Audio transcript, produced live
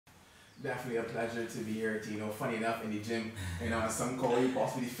Definitely a pleasure to be here, Tino. Funny enough, in the gym, on some call you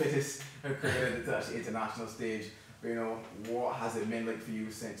possibly the fittest cricketer to touch the international stage. But, what has it been like for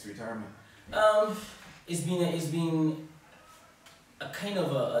you since retirement? It's been a kind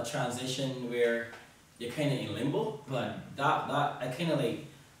of a transition where you're kind of in limbo, but that I kind of like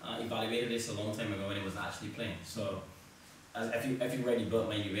evaluated this a long time ago when I was actually playing. So, if you already built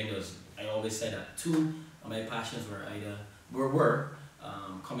my windows, I always said that two of my passions were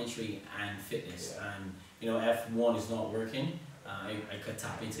commentary and fitness. Yeah. And if one is not working, I could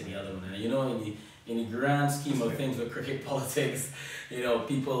tap into the other one. And in the grand scheme of things with cricket politics,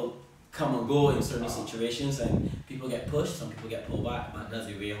 people come and go in certain situations, and people get pushed, some people get pulled back, but that's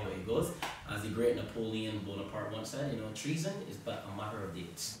the way how it goes. As the great Napoleon Bonaparte once said, treason is but a matter of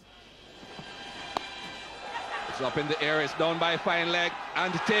dates. It's up in the air, it's down by a fine leg,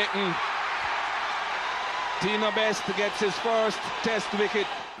 and taken. Tino Best gets his first test wicket.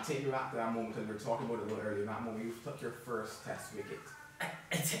 Take you back to that moment, because we were talking about it a little earlier. That moment you took your first test wicket.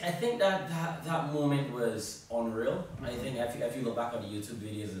 I think that moment was unreal. I think if you look back on the YouTube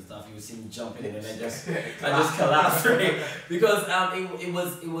videos and stuff, you would see me jumping in and I just collapsed, right? Because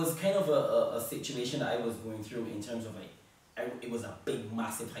it was kind of a situation that I was going through in terms of it was a big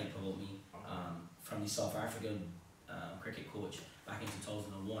massive hype about me from the South African cricket coach back in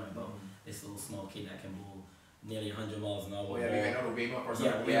 2001 about this little small kid that can bowl nearly 100 miles an hour. Oh, yeah, we went over Weymouth or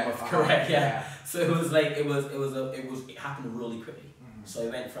something. Yeah, correct. Yeah. So it was like it happened really quickly. So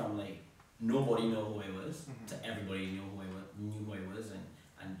I went from like nobody knew who I was to everybody knew who I was,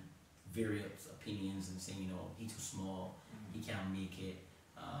 and various opinions and saying he's too small, he can't make it,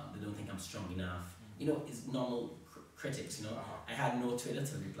 they don't think I'm strong enough. It's normal critics. I had no Twitter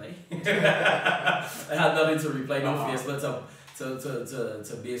to reply. I had nothing to reply, no Facebook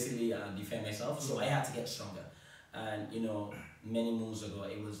to basically defend myself. So I had to get stronger. And many moons ago,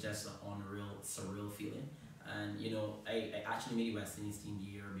 it was just an unreal, surreal feeling. And I actually made the West Indies team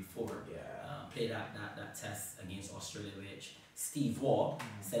the year before. Played that test against Australia, which Steve Waugh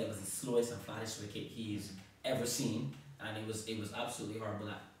said it was the slowest and flattest wicket he's ever seen, and it was absolutely horrible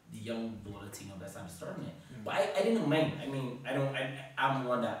that the young bowler Tino Best had to start in it. But I didn't mind. I mean, I'm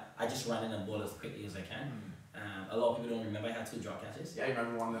one that I just ran in and bowl as quickly as I can. A lot of people don't remember I had 2 drop catches. Yeah, I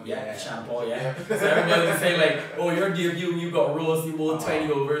remember one of them. Yeah, Shampoo, yeah. So everybody was saying like, oh, your debut, you got rolls, you bowled 20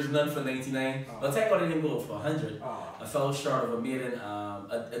 overs, none for 99. But thank God I didn't bowl for 100. I fell short of a maiden,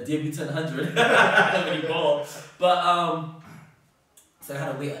 a debutant 100 when he ball. But so I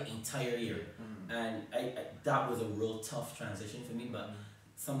had to wait an entire year, and I that was a real tough transition for me. But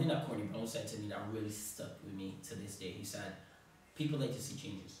something that Corny Brown said to me that really stuck with me to this day. He said, people like to see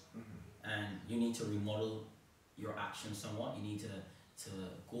changes, and you need to remodel your action somewhat. You need to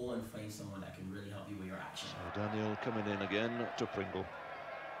go and find someone that can really help you with your action. Daniel coming in again to Pringle.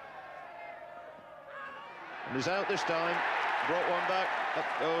 And he's out this time. Brought one back. Up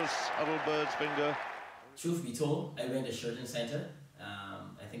goes Adelbird's finger. Truth be told, I went to Sheraton Centre.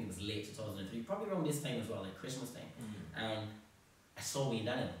 I think it was late 2003, probably around this time as well, like Christmas time. And I saw Wayne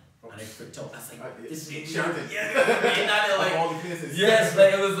Daniel. And I freaked out. I was like, this is Sheraton. Yeah, Wayne Daniel, like all the places. yes,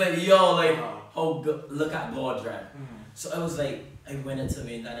 like it was like, yo, like how good, look at God, right? So I was like, I went into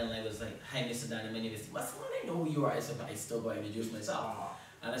Wayne Daniel and I was like, hi Mr. Daniel, my name is Tino. I said, well, I know who you are. I said, but I still got to introduce myself.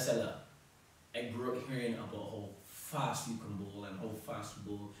 And I said, look, I grew up hearing about how fast you can bowl and how fast you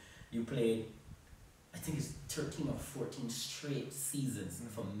bowl. You played, I think it's 13 or 14 straight seasons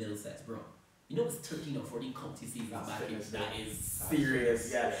for Middlesex, bro. It's 13 or 14 county seasons back in. That is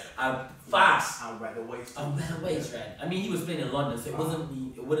serious, yeah. And fast. And weatherways. And weatherways, right? I mean, he was playing in London, so it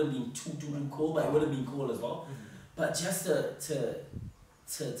wouldn't been too cold, but it would have been cold as well. But just to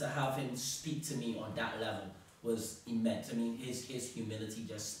have him speak to me on that level was immense. I mean, his humility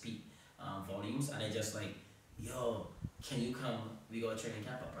just speak volumes, and I just like, yo, can you come? We got a training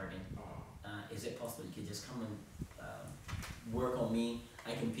camp up again. Is it possible you could just come and work on me?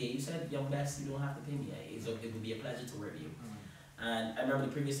 I can pay you. Said, young Best, you don't have to pay me. It would be a pleasure to work with you. And I remember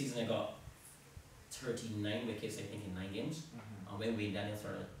the previous season I got 39 wickets, I think, in 9 games. And when Wayne Daniel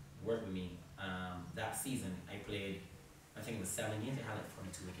started working with me, that season I played, I think it was 7 games, I had like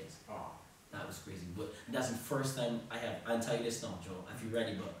 42 wickets. That was crazy. But that's the first time I'll tell you this now, Joe, if you're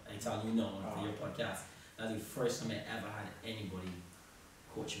ready, but I tell you no for your podcast. That's the first time I ever had anybody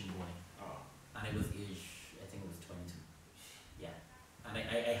coaching me bowling. And it was age, I think it was 22. Yeah. And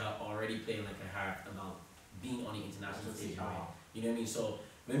I had already played like a heart about being on the international stage. You know what I mean? So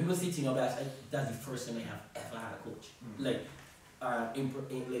when people say Tino Best, that's the first time I have ever had a coach. Like,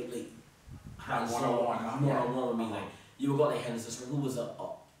 one-on-one with me. Like, you got like Henderson, who was a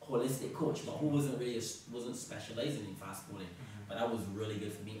holistic coach, but who wasn't specializing in fast bowling. But that was really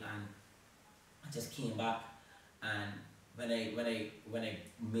good for me. And I just came back, and when I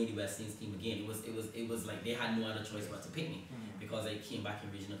made the West Indies team again, it was like they had no other choice but to pick me because I came back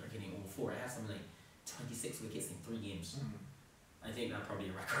in regional cricket in 2004. I had something like 26 wickets in 3 games. I think that's probably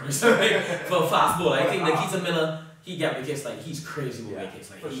a record or something for fastball. I think Nikita Miller, he got wickets, like he's crazy with wickets.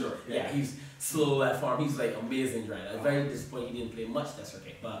 Like for sure. He's slow at farm. He's like amazing, right? I'm very disappointed he didn't play much Test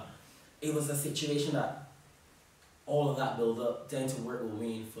cricket, but it was a situation that all of that build up, then to work with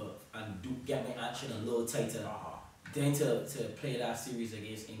Wayne and get my action a little tighter, then to play that series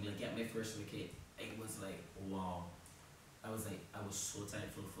against England, get my first wicket. It was like wow. I was so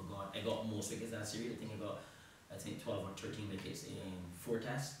thankful for God. I got most wickets that series. I think 12 or 13 wickets in 4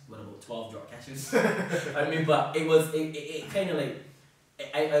 tests with about 12 drop catches. I mean, but it kind of like,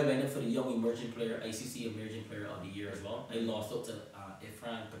 I went up for the Young Emerging Player, ICC Emerging Player of the Year as well. I lost up to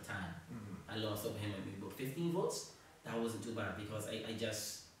Irfan Pathan. I lost up to him with about 15 votes. That wasn't too bad because I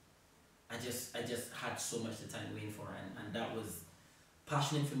just had so much the time waiting for it, and that was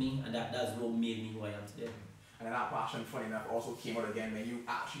passionate for me, and that's what made me who I am today. And that passion, funny enough, also came out again when you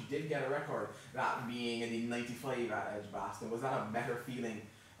actually did get a record, that being in the 95 at Edgbaston. Was that a better feeling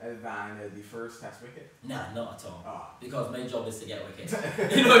than the first Test wicket? Nah, not at all. Because my job is to get wickets.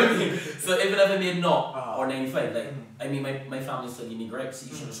 You know what I mean? So even if I made naught or 95, like, I mean, my family still give me gripes, so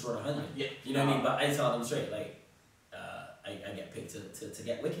you should have scored 100. Yeah. You know what I mean? But I tell them straight, like, I get picked to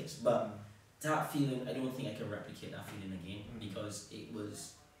get wickets. But that feeling, I don't think I can replicate that feeling again because it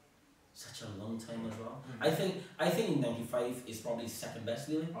was such a long time as well. I think in 95 is probably second best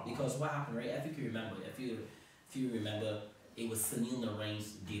feeling because what happened, right? If you remember, it was Sunil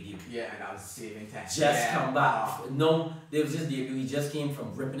Narain's debut. Yeah, and that was saving Test. Come back. No, there was his debut. He just came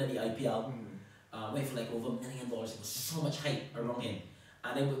from ripping at the IPL. Went for like over $1 million. It was so much hype around him,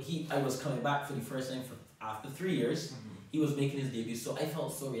 and I was coming back for the first time after 3 years. He was making his debut, so I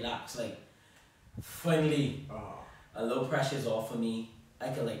felt so relaxed. Like finally, a low pressure is off for me. I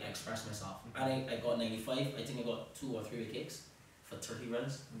could like express myself, and I got 95. I think I got 2 or 3 wickets for 30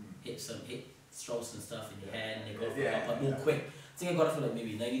 runs. Hit strokes and stuff in the head, and they got but more quick. I think I got it for like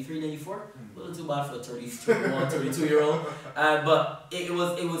maybe 93, 94. A little too bad for a 31, 32-year-old. But it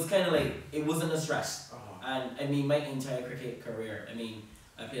was kind of like it wasn't a stress. And I mean, my entire cricket career, I mean,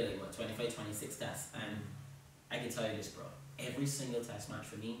 I played like what 25, 26 tests, and I can tell you this, bro. Every single test match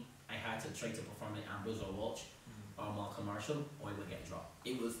for me, I had to try to perform like Ambrose or Walsh or Malcolm Marshall, or I would get dropped.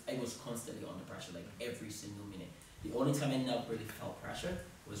 I was constantly under pressure, like every single minute. The only time I never really felt pressure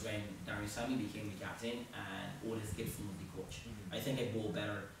was when Darren Sammy became the captain and Otis Gibson was the coach. I think I bowled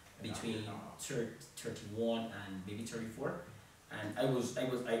better between 31 and maybe 34. And I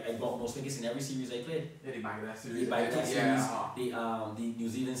got most wickets in every series I played. Yeah, the Bangladesh series. The Bangladesh series, the New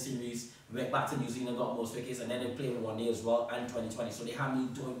Zealand series. Went back to New Zealand, got most wickets, and then I played one day as well, and 2020. So they had me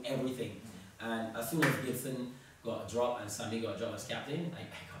doing everything. And as soon as Gibson got a drop and Sammy got a drop as captain, I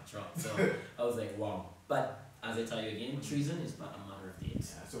got dropped. So I was like, wow. But as I tell you again, treason is but a matter of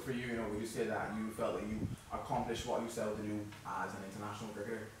days. Yeah, so for you, would you say that you felt that you accomplished what you set out to do as an international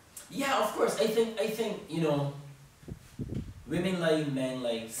cricketer? Yeah, of course. I think women like, men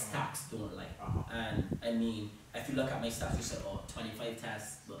like, stats don't like. And I mean, if you look at my stats, you said, 25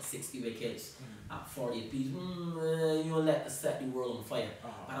 tests, about 60 wickets, at 40 apiece, set the world on fire.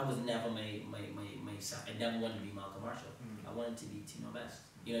 But that was never my set. I never wanted to be Malcolm Marshall. I wanted to be Tino Best.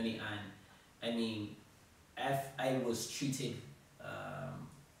 You know what I mean? And I mean, if I was treated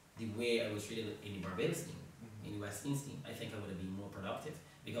the way I was treated in the Barbados team, in the West Indies team, I think I would have been more productive.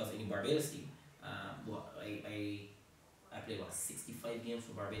 Because in the Barbados team, I played 65 games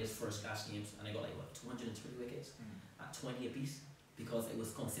for Barbados, first class games, and I got 230 wickets at 20 apiece because I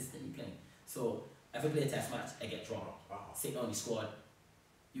was consistently playing. So if I play a test match, I get dropped. Sit on the squad.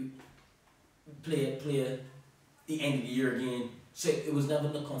 You play the end of the year again. So it was never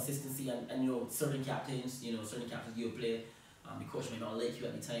the consistency, and certain captains you play. The coach might not like you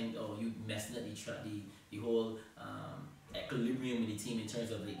at the time, or you messing up the whole equilibrium with the team in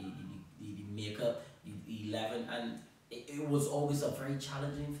terms of the makeup, the 11, and it was always a very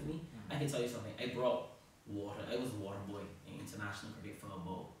challenging for me. I can tell you something. I brought water. I was a water boy in international cricket for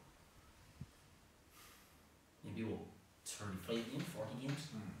about maybe 35 games, 40 games.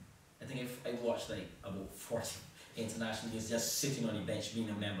 I think I watched about 40 international games just sitting on the bench being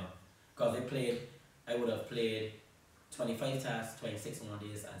a member. Because I would have played 25 tests, 26 one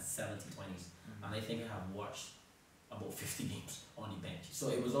days, and 70 20s. And I think I have watched about 50 games on the bench. So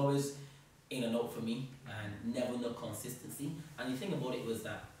it was always in and out for me, and never no consistency. And the thing about it was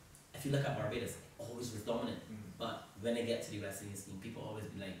that if you look at Barbados, it always was dominant. But when I get to the West Indies team, people always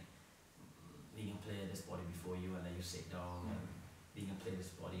be like, we can play this body before you, and then you sit down, and we can play this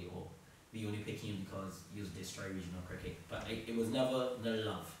body, or we only pick him because he was destroy regional cricket. But it was never the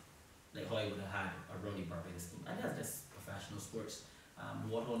love, like how I would have had a Ronnie Barbados team. And that's just professional sports.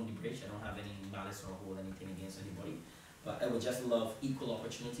 Water on the bridge, I don't have any malice or hold anything against anybody. But I would just love equal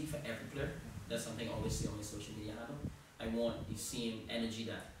opportunity for every player. That's something I always say on my social media handle. I want the same energy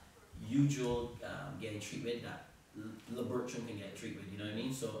that you, Joel, getting treated with, that LeBertram can get treated with, you know what I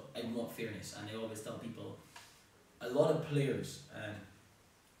mean? So I want fairness, and I always tell people, a lot of players, and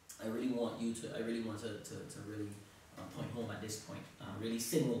I really want to really point home at this point, really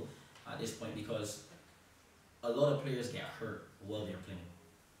signal at this point, because a lot of players get hurt while they're playing,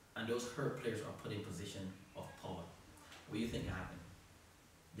 and those hurt players are put in position of power. What do you think will happen?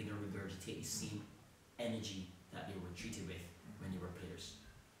 They're going to regurgitate the same energy that they were treated with when they were players.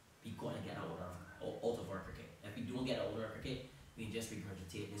 We got to get out of our cricket. If we don't get out of our cricket, we just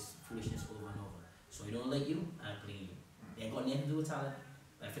regurgitate this foolishness over and over. So I don't like you, I'm playing you. They ain't got nothing to do with talent.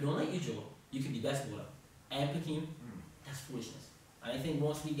 If I don't like you, Joe, you can be best bowler. I am picking you. That's foolishness. And I think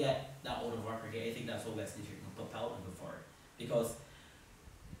once we get that out of our cricket, I think that's what West Indies can propel and go forward. Because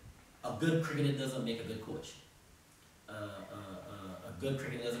a good cricketer doesn't make a good coach. A good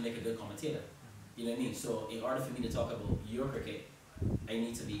cricketer doesn't make a good commentator. You know what I mean? So in order for me to talk about your cricket, I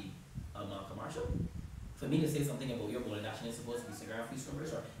need to be a Malcolm Marshall. For me to say something about your bowling action is supposed to be cigar free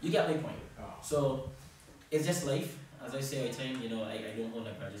swimmers, or you get my point. So it's just life. As I say all the time, you know, I don't hold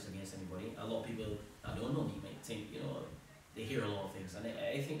a grudges against anybody. A lot of people that don't know me might think, you know, they hear a lot of things, and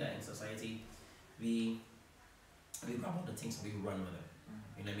I think that in society we grab all the things and we run with it.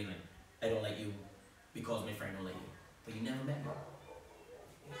 You know what I mean? Like, I don't like you because my friend don't like you, but you never met me.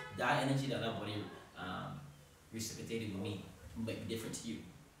 That energy that body reciprocated with me might be different to you.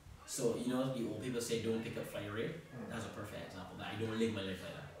 So, you know, the old people say don't pick up fire rate. That's a perfect example. That I don't live my life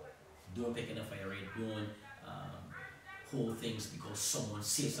like that. Don't pick up fire rate. Don't hold things because someone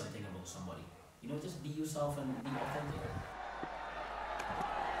says something about somebody. You know, just be yourself and be authentic.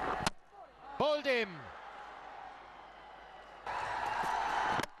 Bowled him.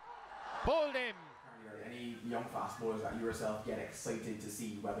 Bowled him. Any young fast bowlers that you yourself get excited to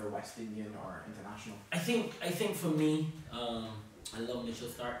see, whether West Indian or international? I think for me, I love Mitchell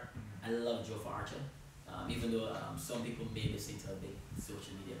Stark. I love Jofra Archer. Even though some people may listen to a big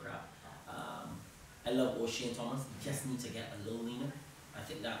social media crap. I love O'Shane Thomas. He just needs to get a little leaner. I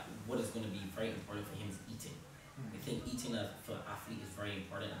think that what is going to be very important for him is eating. I think eating for an athlete is very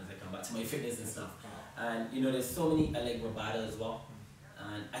important as I come back to my fitness and stuff. And you know, there's so many, I like Rabada as well.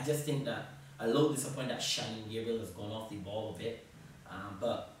 And I just think that a little disappointed that Shannon Gabriel has gone off the ball a bit.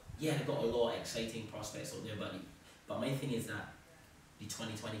 But yeah, they've got a lot of exciting prospects out there. But my thing is that the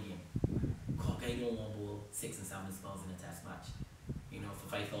 2020 game, Cockeye don't want to bowl 6 and 7 spells in a test match, you know,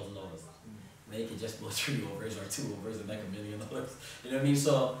 for $5,000. When they can just bowl 3 overs or 2 overs and make $1 million. You know what I mean?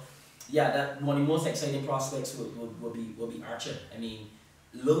 So yeah, that one of the most exciting prospects will be Archer. I mean,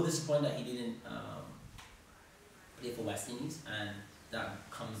 a little disappointed that he didn't play for West Indies, and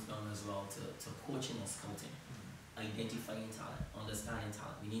that comes down as well to coaching and scouting, identifying talent, understanding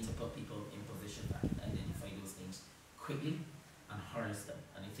talent. We need to put people in position that can identify those things quickly and harness them.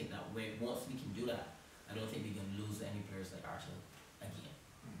 And I think that once we can do that, I don't think we can lose any players like Archer again.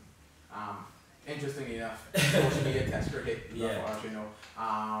 Interestingly enough, social media test cricket, Yeah. for Archer, you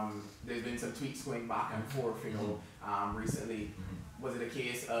know, there's been some tweets going back and forth, you know, recently. Was it a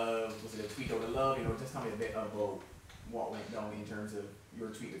case of, was it a tweet out of love? You know, just tell me a bit about what went down in terms of your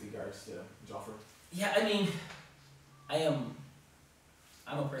tweet with regards to Jofra. Yeah, I mean, I'm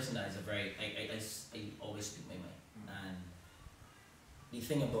a person that is a very, I always speak my mind. And the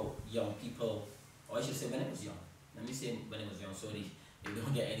thing about young people, or I should say when I was young, let me say when I was young so they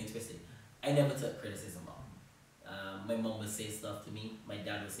don't get any twisted. I never took criticism on. My mom would say stuff to me, my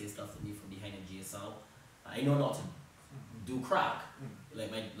dad would say stuff to me from behind a GSL. I know not to do crack,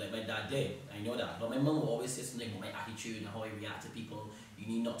 like my dad did, I know that. But my mom would always say something about my attitude and how I react to people. You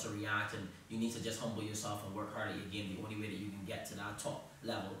need not to react, and you need to just humble yourself and work hard at your game. The only way that you can get to that top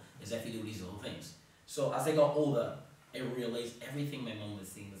level is if you do these little things. So as I got older, I realized everything my mom was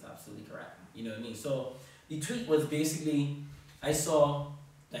saying was absolutely correct. You know what I mean? So the tweet was basically, I saw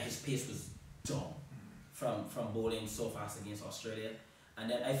that his pace was down from bowling so fast against Australia, and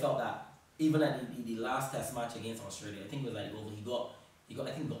then I felt that even at the last test match against Australia, I think it was like over, he got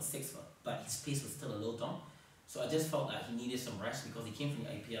 6th, but his pace was still a little down. So I just felt that he needed some rest because he came from the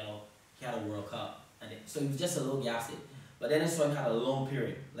IPL, he had a World Cup, so he was just a little gassed. But then I saw him had a long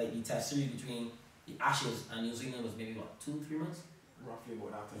period, like the test series between the Ashes and New Zealand was maybe what, 2-3 months? Roughly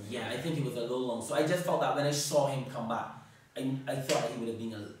about that time. Yeah, I think it was a little long. So I just felt that when I saw him come back, I thought that he would have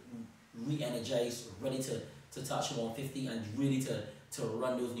been re-energized, ready to touch 150 and really to to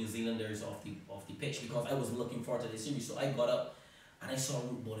run those New Zealanders off the pitch because I was looking forward to the series. So I got up and I saw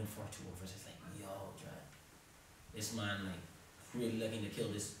Root bowling for 2 overs. It's like, yo, Dre, this man like really looking to kill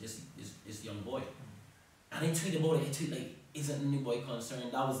this young boy. And I tweeted about it. I tweeted like, isn't the new boy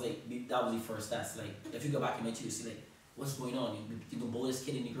concerned? That was the first test. Like, if you go back in my tweet, you see like, what's going on? You can bowl this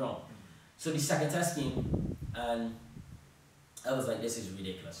kid in the ground. So the second test came, and I was like, this is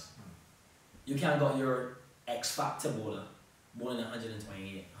ridiculous. You can't got your X factor bowler bowling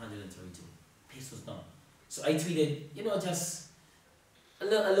 128, 132. Pace was done. So I tweeted, you know, just a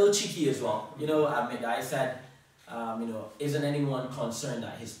little cheeky as well. You know, I admit that. I said, you know, isn't anyone concerned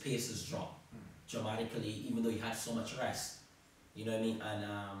that his pace has dropped dramatically, even though he had so much rest? You know what I mean? And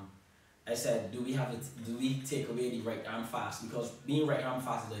I said, do we take away the right arm fast? Because being right arm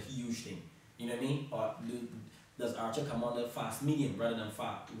fast is a huge thing. You know what I mean? Or does Archer come on the fast medium rather than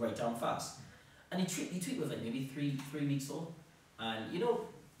right arm fast? And the tweet was like maybe three weeks old. And you know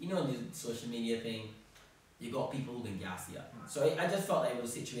in the social media thing, you got people who can gas you up. So I just felt like it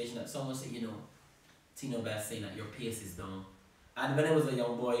was a situation that someone said, you know, Tino Best saying that your pace is down. And when I was a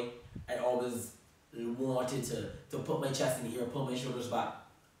young boy, I always wanted to put my chest in the air, pull my shoulders back.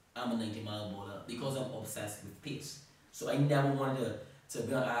 I'm a 90-mile bowler because I'm obsessed with pace. So I never wanted to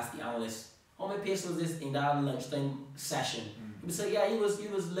go and ask the analyst, how my pace was this in that lunchtime session? He would say, yeah, he was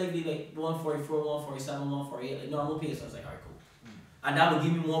likely like 144, 147, 148, like normal pace. I was like, alright, cool. And that would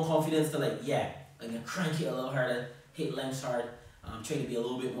give me more confidence to like, yeah, I'm gonna crank it a little harder, hit lengths hard, try to be a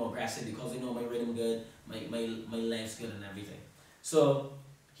little bit more aggressive because I know my rhythm good, my length's good and everything. So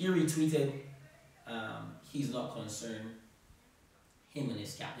he retweeted, he's not concerned, him and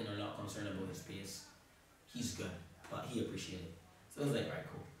his captain are not concerned about his pace. He's good, but he appreciated it. So I was like, alright,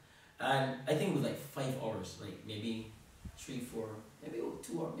 cool. And I think it was like 5 hours, like maybe 3, 4, maybe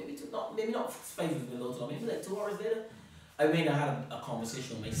 2 hours, maybe not 5 was a little too long, maybe like 2 hours later, I had a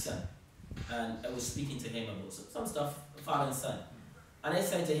conversation with my son. And I was speaking to him about some stuff, father and son. And I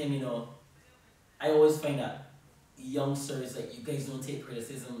said to him, you know, I always find that youngsters, like, you guys don't take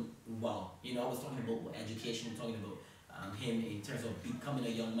criticism well. You know, I was talking about education, talking about him in terms of becoming a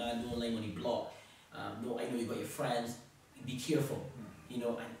young man, don't lie when he block. No, I know you got your friends, be careful. You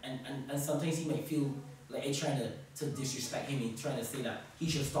know, and sometimes he might feel like I'm trying to disrespect him and trying to say that he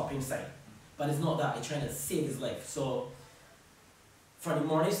should stop himself. But it's not that, I'm trying to save his life. So, for the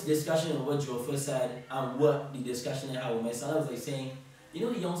morning's discussion of what Jofra said and what the discussion I had with my son, I was like saying, you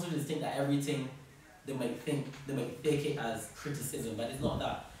know, the youngsters just think that everything they might take it as criticism, but it's not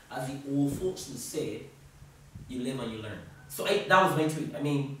that. As the old folks would say, you live and you learn. So that was my tweet. I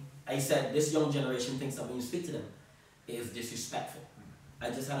mean, I said this young generation thinks that when you speak to them, it is disrespectful.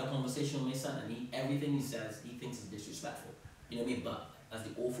 I just had a conversation with my son, and everything he says, he thinks is disrespectful. You know what I mean? But as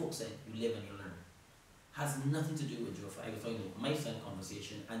the old folks said, you live and you learn. Has nothing to do with Jofra. I was talking about my son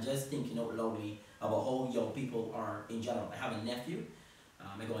conversation and just thinking out loudly about how young people are in general. I have a nephew,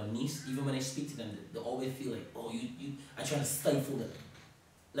 I got a niece. Even when I speak to them, they always feel like, oh, I try to stifle them.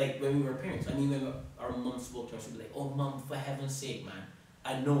 Like when we were parents. I mean, when our mom spoke to us, we'd be like, oh, mom, for heaven's sake, man.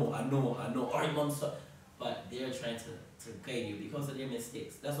 I know. All right, mom, stop. But they're trying to guide you because of their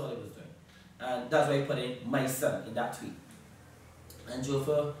mistakes. That's what I was doing. And that's why I put in my son in that tweet. And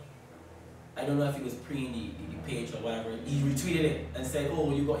Jofra, I don't know if he was pre-ing the page or whatever, he retweeted it and said,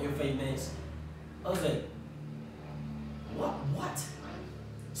 oh, you got your 5 minutes. I was like, what?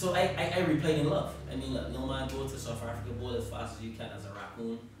 So I replied in love. I mean, look, no man, go to South Africa, bowl as fast as you can as a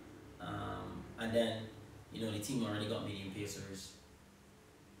raccoon. And then, you know, the team already got medium pacers.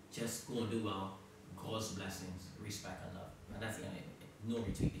 Just go and do well. God's blessings, respect and love. And that's the end. No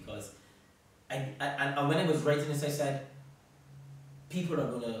retweet, because and when I was writing this, I said, people are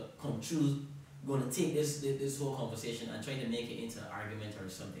going to take this whole conversation and try to make it into an argument or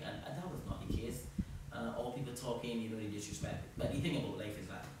something, and that was not the case. All people talking, you know, they disrespect. But the thing about life is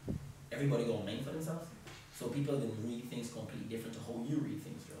that everybody got mind for themselves, so people can read things completely different to how you read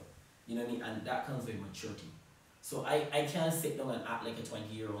things, bro. You know what I mean? And that comes with maturity. So I can't sit down and act like a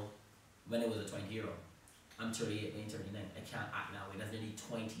 20-year-old when I was a 20-year-old. I'm 38, I'm 39. I can't act that way. That's nearly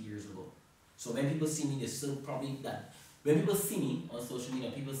 20 years ago. So when people see me, they still probably that. When people see me on social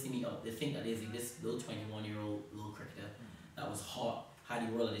media, people see me up, they think that there's this little 21-year-old little cricketer that was hot, had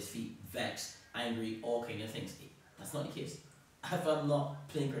the world at his feet, vexed, angry, all kind of things. That's not the case. If I'm not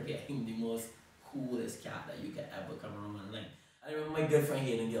playing cricket, I'm the most coolest cat that you can ever come around my line. I remember my good friend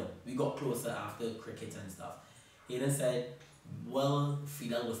Hayden Gill. We got closer after cricket and stuff. Hayden said, well,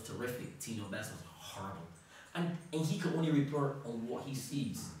 Fidel was terrific, Tino Best was horrible. And he could only report on what he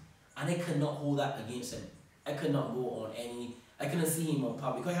sees. And I could not hold that against him. I could not go on I couldn't see him on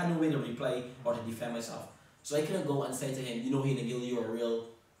public because I had no way to reply or to defend myself. So I couldn't go and say to him, you know, Hayden Gill, you're a real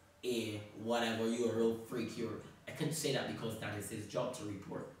whatever, you're a real freak. I couldn't say that because that is his job to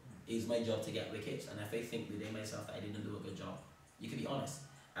report. It is my job to get wickets, and if I think within myself that I didn't do a good job, you can be honest.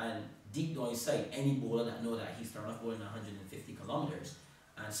 And deep down inside, any bowler that know that he's starting off bowling 150 kilometers,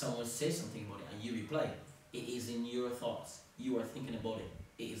 and someone says something about it, and you reply, it is in your thoughts. You are thinking about it.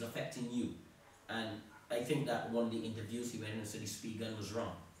 It is affecting you. And I think that one of the interviews he went in and said his speed gun was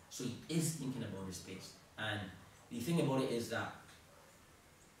wrong. So he is thinking about his pace. And the thing about it is that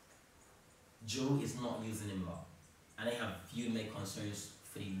Joe is not using him well. And I have viewed my concerns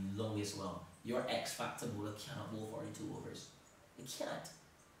for the longest well. Your X Factor bowler cannot bowl 42 overs. It can't.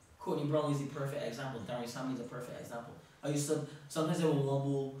 Courtney Brown is the perfect example. Darren Sammy is a perfect example. I used to, sometimes I will one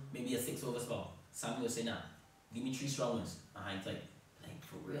bowl maybe a 6 over spell. Sammy would say, nah, give me 3 strong ones. And I'm like,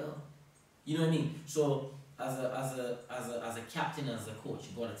 for real? You know what I mean? So as a captain, as a coach,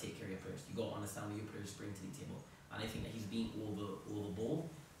 you gotta take care of your players. You gotta understand what your players bring to the table. And I think that he's being overbowled.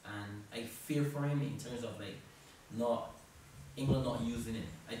 And I fear for him in terms of like England not using it.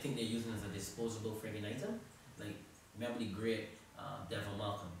 I think they're using it as a disposable friggin' item. Like, remember the great Devon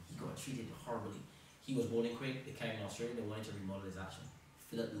Malcolm? He got treated horribly. He was bowling quick, they came in Australia, they wanted to remodel his action.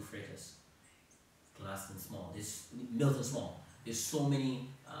 Philip Lufreitas, Glaston Small, Milton Small. There's so many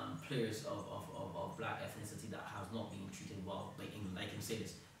players of black ethnicity that have not been treated well by England. I can say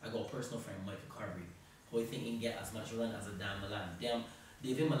this. I got a personal friend, Michael Carberry, who I think he can get as much run as a Dan Milan.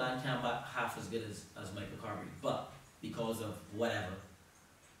 David Milan can't bat half as good as Michael Carberry, but because of whatever,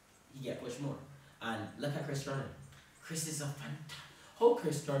 he get pushed more. And look at Chris Jordan. Chris is a fantastic. How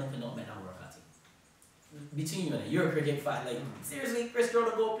Chris Jordan cannot make that work at it? Between you and I, you're a cricket fan. Like, seriously, Chris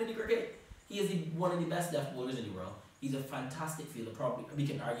Jordan go play the cricket. He is one of the best left bowlers in the world. He's a fantastic fielder. Probably we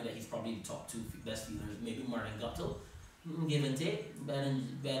can argue that he's probably the top 2 best fielders. Maybe Martin Guptill, give and take. Better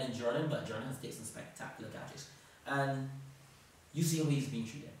than Jordan, but Jordan has taken some spectacular catches. And you see how he's being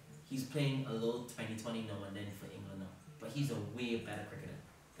treated. He's playing a low 20-20 now and then for England now, but he's a way better cricketer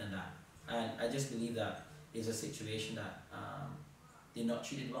than that. And I just believe that it's a situation that they're not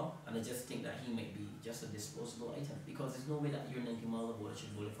treated well, and I just think that he might be just a disposable item because there's no way that you're 90 miles of bowler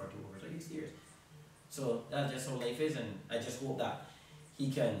should bowl it for 2 overs. Are you serious? So that's just how life is, and I just hope that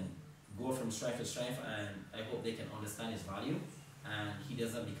he can go from strength to strength, and I hope they can understand his value, and he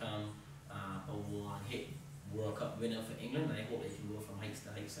doesn't become a one-hit World Cup winner for England. And I hope they can go from heights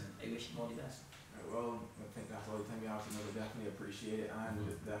to heights, and I wish him all the best. Well, I think that's all the time we have to know. We definitely appreciate it, and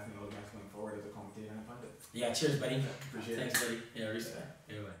definitely all the best going forward as a commentator and a pundit. Yeah, cheers, buddy. Appreciate it. Thanks, buddy. Yeah, respect.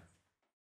 Anyway.